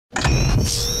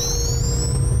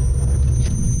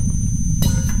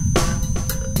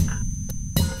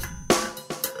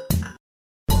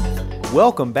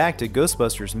Welcome back to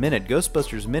Ghostbusters Minute.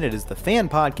 Ghostbusters Minute is the fan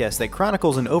podcast that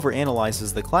chronicles and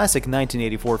overanalyzes the classic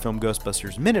 1984 film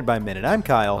Ghostbusters minute by minute. I'm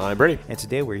Kyle. I'm Brady. And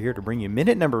today we're here to bring you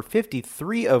minute number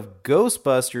 53 of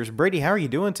Ghostbusters. Brady, how are you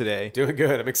doing today? Doing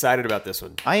good. I'm excited about this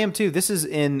one. I am too. This is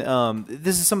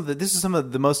some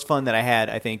of the most fun that I had,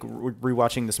 I think,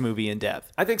 rewatching this movie in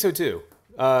depth. I think so too.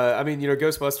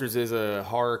 Ghostbusters is a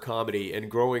horror comedy, and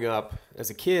growing up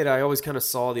as a kid, I always kind of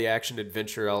saw the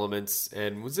action-adventure elements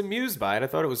and was amused by it. I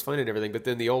thought it was fun and everything, but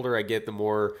then the older I get, the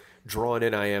more drawn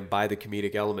in I am by the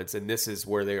comedic elements, and this is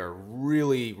where they are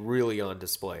really, really on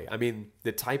display. I mean,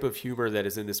 the type of humor that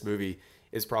is in this movie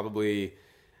is probably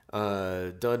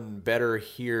done better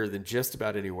here than just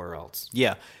about anywhere else.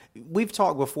 Yeah. We've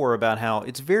talked before about how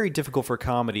it's very difficult for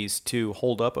comedies to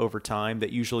hold up over time, that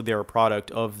usually they're a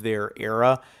product of their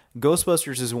era.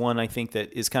 Ghostbusters is one, I think,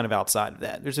 that is kind of outside of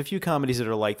that. There's a few comedies that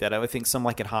are like that. I think Some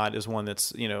Like It Hot is one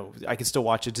that's, I can still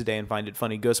watch it today and find it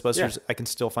funny. Ghostbusters, yeah. I can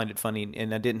still find it funny,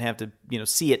 and I didn't have to,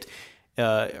 see it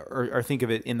or think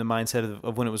of it in the mindset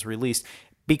of when it was released.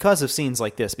 Because of scenes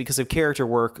like this, because of character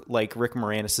work like Rick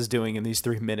Moranis is doing in these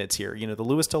 3 minutes here. The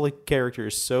Louis Tully character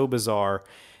is so bizarre.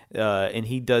 And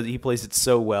he plays it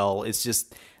so well. It's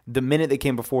just the minute that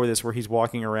came before this where he's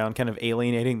walking around kind of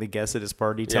alienating the guests at his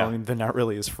party, telling them they're not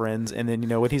really his friends. And then,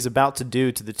 what he's about to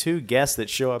do to the 2 guests that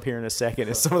show up here in a second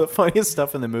is some of the funniest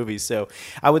stuff in the movie. So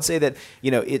I would say that,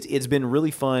 it's been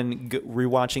really fun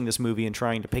rewatching this movie and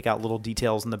trying to pick out little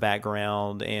details in the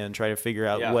background and try to figure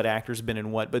out what actor's been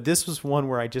in what. But this was one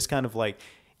where I just kind of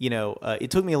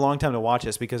it took me a long time to watch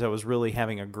this because I was really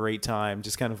having a great time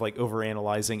just kind of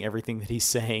overanalyzing everything that he's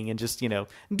saying and just,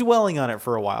 dwelling on it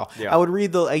for a while. Yeah. I would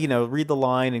read the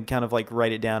line and kind of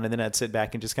write it down, and then I'd sit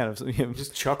back and just kind of,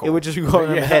 just chuckle. It would just go in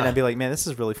my head and I'd be like, man, this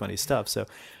is really funny stuff. So,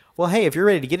 well, hey, if you're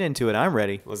ready to get into it, I'm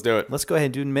ready. Let's do it. Let's go ahead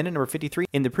and do minute number 53.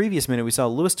 In the previous minute, we saw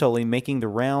Louis Tully making the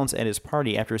rounds at his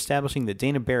party after establishing that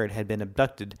Dana Barrett had been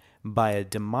abducted by a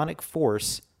demonic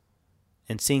force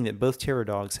and seeing that both terror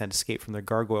dogs had escaped from their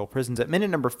gargoyle prisons. At minute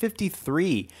number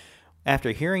 53,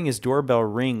 after hearing his doorbell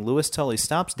ring, Louis Tully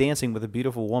stops dancing with a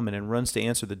beautiful woman and runs to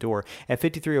answer the door. At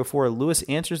 53:04, Louis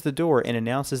answers the door and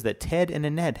announces that Ted and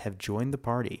Annette have joined the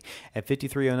party. At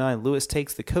 53:09, Louis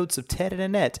takes the coats of Ted and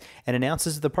Annette and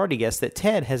announces to the party guests that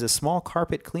Ted has a small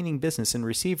carpet cleaning business in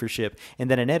receivership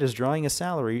and that Annette is drawing a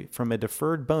salary from a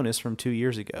deferred bonus from 2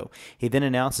 years ago. He then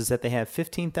announces that they have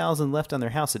 $15,000 left on their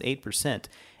house at 8%.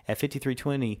 At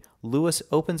 53:20, Louis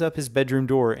opens up his bedroom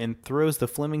door and throws the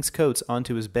Fleming's coats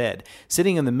onto his bed.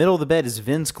 Sitting in the middle of the bed is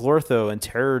Vince Clortho in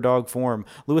terror dog form.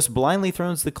 Louis blindly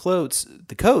throws the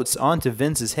coats onto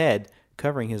Vince's head,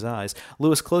 covering his eyes.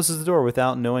 Louis closes the door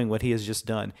without knowing what he has just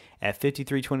done. At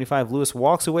 53:25, Louis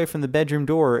walks away from the bedroom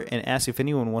door and asks if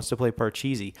anyone wants to play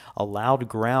Parcheesi. A loud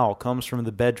growl comes from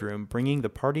the bedroom, bringing the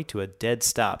party to a dead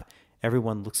stop.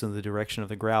 Everyone looks in the direction of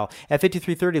the growl. At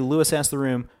 53:30, Louis asks the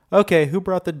room, "Okay, who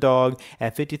brought the dog?"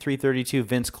 At 53:32,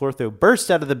 Vince Clortho bursts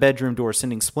out of the bedroom door,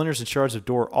 sending splinters and shards of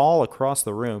door all across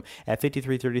the room. At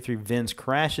 53:33, Vince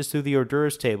crashes through the hors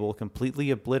d'oeuvres table,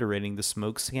 completely obliterating the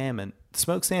smoked salmon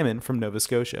from Nova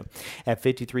Scotia. At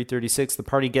 53:36, the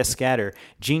party guests scatter.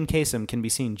 Gene Kasem can be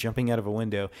seen jumping out of a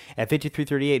window. At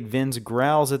 53:38, Vince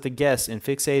growls at the guests and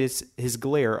fixates his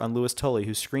glare on Louis Tully,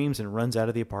 who screams and runs out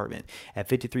of the apartment. At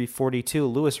 53:42,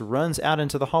 Louis runs out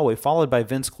into the hallway, followed by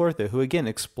Vince Clortho, who again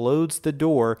explodes the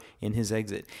door in his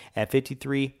exit. At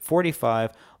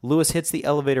 53:45, Louis hits the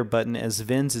elevator button as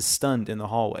Vince is stunned in the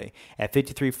hallway. At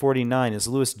 53:49, as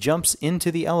Louis jumps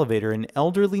into the elevator, an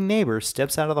elderly neighbor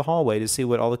steps out of the hallway to see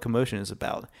what all the commotion is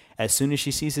about. As soon as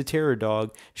she sees the terror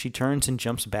dog, she turns and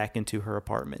jumps back into her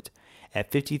apartment.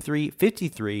 At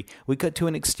 53:53, we cut to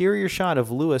an exterior shot of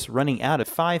Louis running out at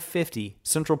 550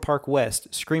 Central Park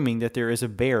West, screaming that there is a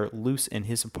bear loose in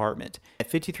his apartment. At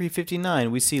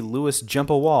 53:59, we see Louis jump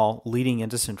a wall leading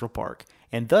into Central Park.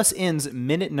 And thus ends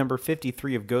minute number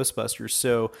 53 of Ghostbusters.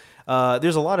 So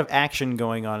there's a lot of action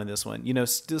going on in this one.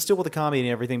 Still with the comedy and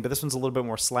everything, but this one's a little bit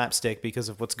more slapstick because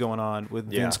of what's going on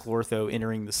with Vince Clortho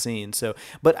entering the scene.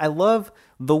 But I love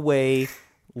the way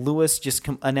Louis just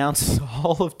announces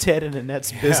all of Ted and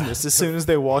Annette's business as soon as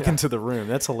they walk into the room.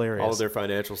 That's hilarious. All of their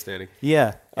financial standing.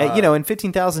 Yeah. And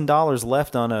 $15,000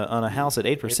 left on a house at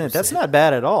 8%. That's not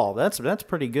bad at all. That's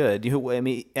pretty good.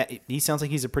 He sounds like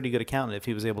he's a pretty good accountant if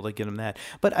he was able to get him that.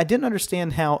 But I didn't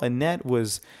understand how Annette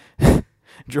was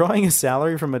drawing a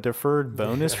salary from a deferred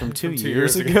bonus from 2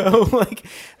 years ago. Like,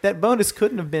 that bonus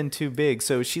couldn't have been too big.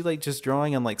 So she just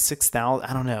drawing on 6,000.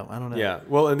 I don't know. Yeah.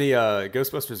 Well, in the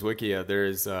Ghostbusters wiki,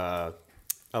 there's a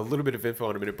little bit of info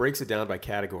on it, and it breaks it down by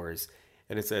categories.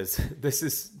 And it says, this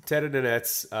is Ted and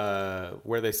Annette's,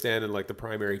 where they stand in the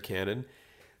primary canon.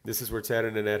 This is where Ted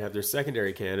and Annette have their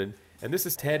secondary canon, and this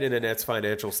is Ted and Annette's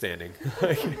financial standing.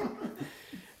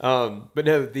 But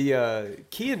no, the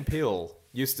Key and Peele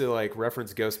used to like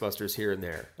reference Ghostbusters here and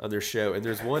there on their show, and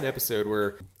there's one episode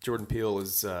where Jordan Peele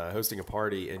is hosting a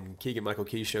party, and Keegan-Michael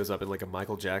Key shows up in like a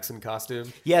Michael Jackson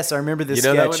costume. Yes, I remember this You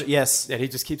know that sketch. one? Yes. And he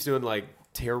just keeps doing like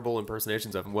terrible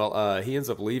impersonations of him. Well, he ends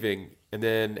up leaving, and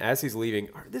then as he's leaving,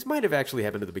 this might have actually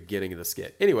happened at the beginning of the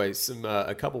skit. Anyway,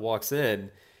 a couple walks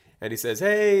in, and he says,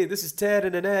 "Hey, this is Ted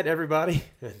and Annette, everybody."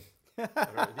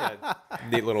 Yeah,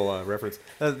 neat little reference.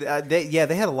 They had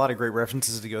a lot of great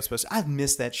references to Ghostbusters. I've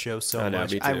missed that show so I know,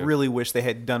 much. me too. I really wish they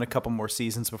had done a couple more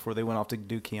seasons before they went off to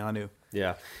do Keanu.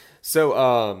 Yeah.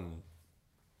 So,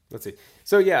 let's see.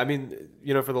 So, yeah, I mean,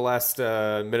 you know, for the last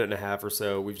minute and a half or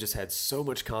so, we've just had so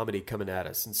much comedy coming at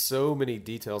us and so many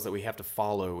details that we have to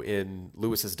follow in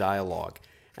Lewis's dialogue.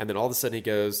 And then all of a sudden he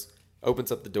goes,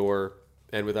 opens up the door,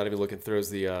 and without even looking,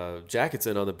 throws the jackets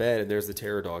in on the bed, and there's the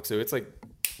terror dog. So it's like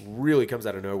really comes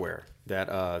out of nowhere,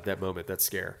 that moment, that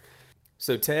scare.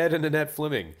 So Ted and Annette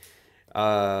Fleming,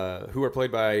 who are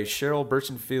played by Cheryl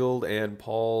Birchenfield and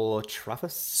Paul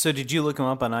Traffus. So did you look him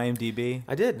up on IMDb?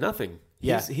 I did, nothing.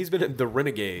 Yeah. He's been in The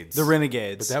Renegades. The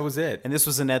Renegades. But that was it. And this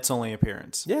was Annette's only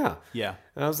appearance. Yeah. Yeah.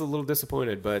 I was a little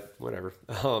disappointed, but whatever.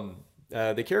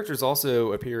 The characters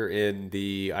also appear in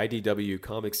the IDW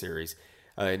comic series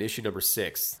in issue number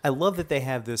 6. I love that they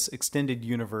have this extended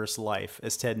universe life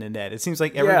as Ted and Annette. It seems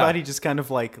like everybody just kind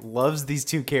of like loves these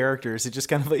two characters. It just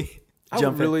kind of like I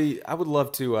would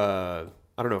love to, I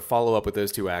don't know, follow up with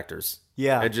those two actors.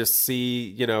 Yeah. And just see,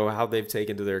 you know, how they've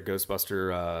taken to their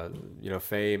Ghostbuster,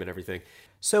 fame and everything.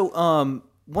 So,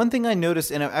 one thing I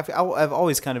noticed, and I've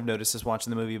always kind of noticed this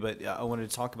watching the movie, but I wanted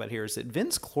to talk about here, is that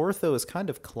Vince Clortho is kind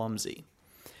of clumsy.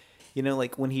 You know,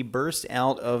 like when he burst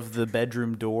out of the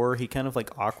bedroom door, he kind of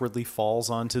like awkwardly falls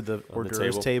onto the hors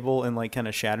d'oeuvres table and like kind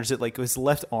of shatters it. Like his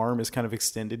left arm is kind of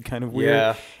extended, kind of weird.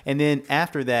 Yeah. And then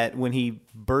after that, when he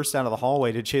bursts out of the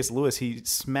hallway to chase Lewis, he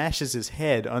smashes his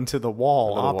head onto the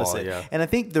wall opposite. Yeah. And I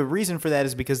think the reason for that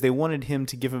is because they wanted him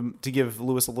to give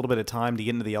Lewis a little bit of time to get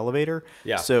into the elevator.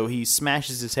 Yeah. So he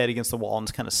smashes his head against the wall and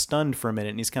is kind of stunned for a minute,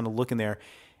 and he's kind of looking there.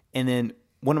 And then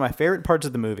one of my favorite parts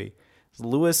of the movie,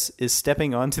 Lewis is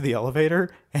stepping onto the elevator,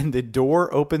 and the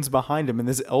door opens behind him, and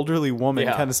this elderly woman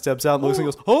kind of steps out and looks and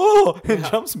goes, "Oh!" and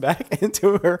jumps back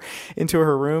into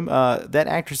her room. That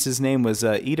actress's name was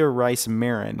Ida Rice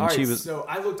Marin. So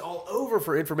I looked all over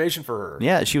for information for her.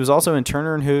 Yeah, she was also in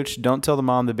Turner and Hooch, Don't Tell the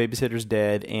Mom the Babysitter's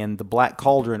Dead, and The Black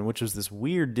Cauldron, which was this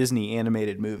weird Disney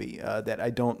animated movie that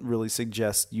I don't really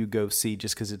suggest you go see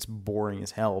just because it's boring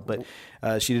as hell. But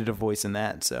she did a voice in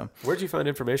that. So where'd you find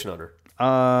information on her?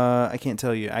 I can't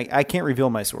tell you. I can't reveal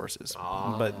my sources,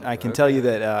 but I can tell you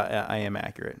that I am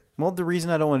accurate. Well, the reason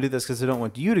I don't want to do this is because I don't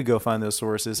want you to go find those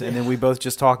sources, and then we both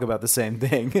just talk about the same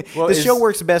thing. Well, the show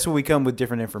works best when we come with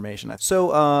different information.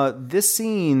 So this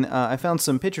scene, I found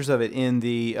some pictures of it in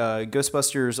the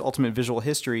Ghostbusters Ultimate Visual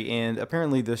History, and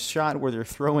apparently the shot where they're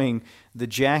throwing the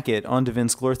jacket onto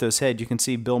Vince Clortho's head, you can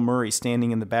see Bill Murray standing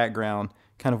in the background,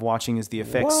 kind of watching as the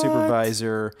effects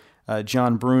supervisor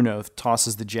John Bruno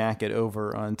tosses the jacket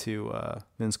over onto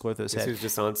Vince Clortho's head. He was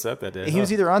just on set that day. He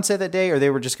was either on set that day or they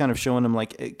were just kind of showing him,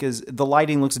 like, because the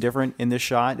lighting looks different in this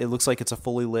shot. It looks like it's a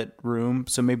fully lit room.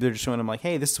 So maybe they're just showing him, like,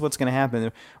 hey, this is what's going to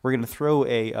happen. We're going to throw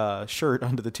a shirt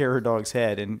onto the terror dog's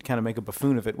head and kind of make a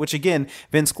buffoon of it. Which, again,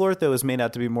 Vince Clortho is made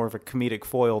out to be more of a comedic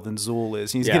foil than Zool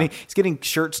is. He's getting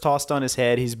shirts tossed on his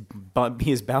head. He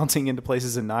is bouncing into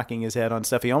places and knocking his head on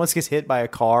stuff. He almost gets hit by a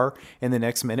car in the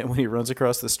next minute when he runs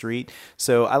across the street.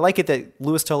 So I like it that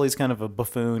Louis Tully's kind of a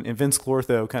buffoon, and Vince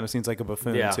Clortho kind of seems like a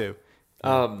buffoon too.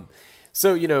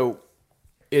 So, you know,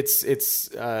 it's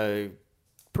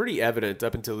pretty evident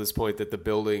up until this point that the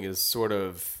building is sort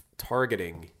of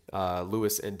targeting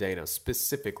Louis and Dana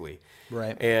specifically.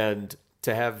 Right. And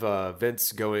to have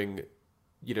Vince going,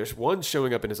 you know, one,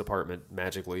 showing up in his apartment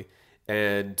magically,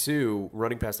 and two,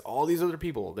 running past all these other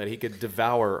people that he could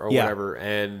devour or whatever,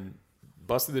 and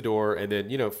bust through the door, and then,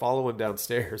 you know, follow him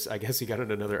downstairs. I guess he got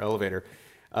in another elevator.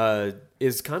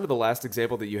 Is kind of the last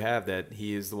example that you have that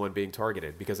he is the one being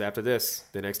targeted, because after this,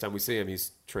 the next time we see him,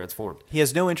 he's transformed. He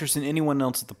has no interest in anyone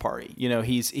else at the party. You know,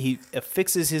 he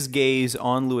fixes his gaze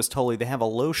on Louis Tully. They have a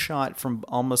low shot from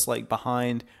almost like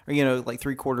behind, or, you know, like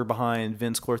 3/4 behind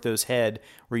Vince Clortho's head,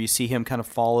 where you see him kind of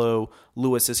follow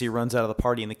Louis as he runs out of the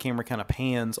party, and the camera kind of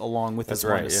pans along with his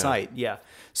line of sight. Yeah.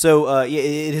 So it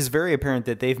is very apparent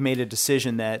that they've made a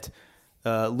decision that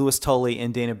Louis Tully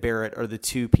and Dana Barrett are the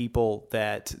two people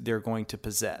that they're going to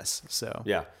possess. So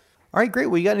yeah. All right, great.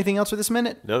 Well, you got anything else for this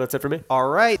minute? No, that's it for me. All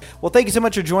right. Well, thank you so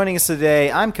much for joining us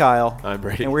today. I'm Kyle. I'm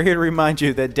Brady. And we're here to remind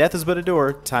you that death is but a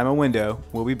door, time a window.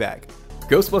 We'll be back.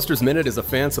 Ghostbusters Minute is a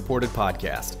fan-supported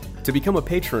podcast. To become a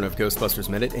patron of Ghostbusters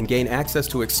Minute and gain access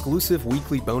to exclusive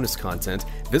weekly bonus content,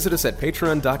 visit us at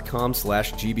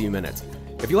patreon.com/gbminute.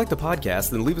 If you like the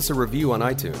podcast, then leave us a review on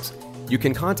iTunes. You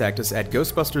can contact us at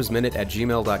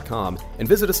ghostbustersminute@gmail.com and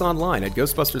visit us online at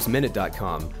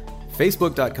ghostbustersminute.com.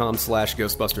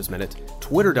 Facebook.com/GhostbustersMinute,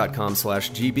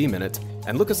 Twitter.com/GBMinute,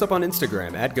 and look us up on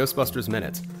Instagram at Ghostbusters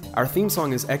Minute. Our theme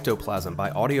song is Ectoplasm by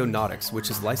Audionautics, which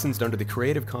is licensed under the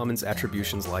Creative Commons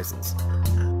Attributions license.